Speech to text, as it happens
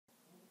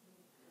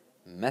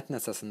Mətn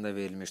əsasında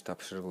verilmiş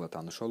tapşırıqla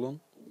tanış olun,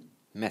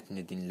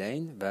 mətni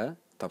dinləyin və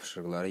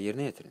tapşırıqları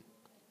yerinə yetirin.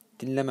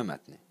 Dinləmə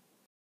mətni.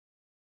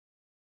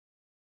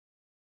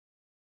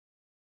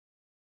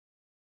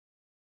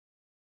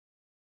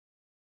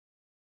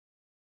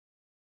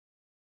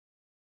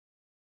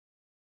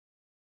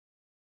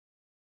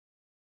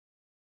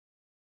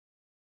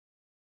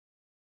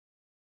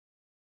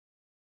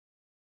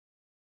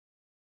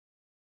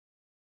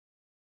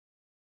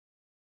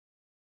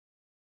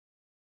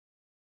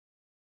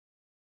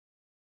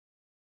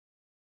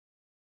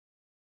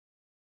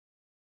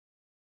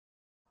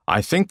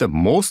 I think the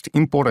most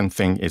important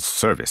thing is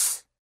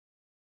service.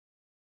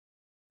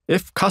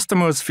 If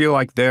customers feel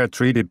like they're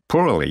treated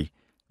poorly,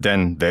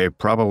 then they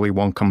probably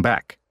won't come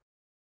back.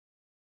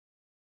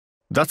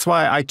 That's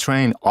why I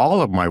train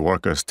all of my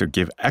workers to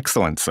give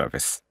excellent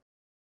service.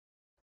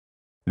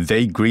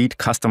 They greet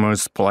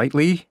customers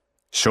politely,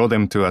 show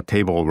them to a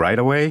table right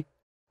away,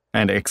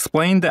 and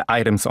explain the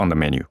items on the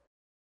menu.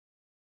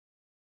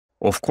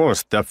 Of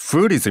course, the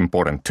food is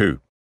important too.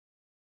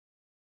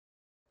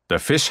 The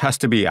fish has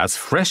to be as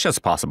fresh as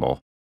possible,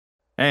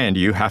 and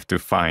you have to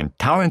find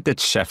talented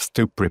chefs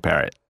to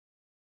prepare it.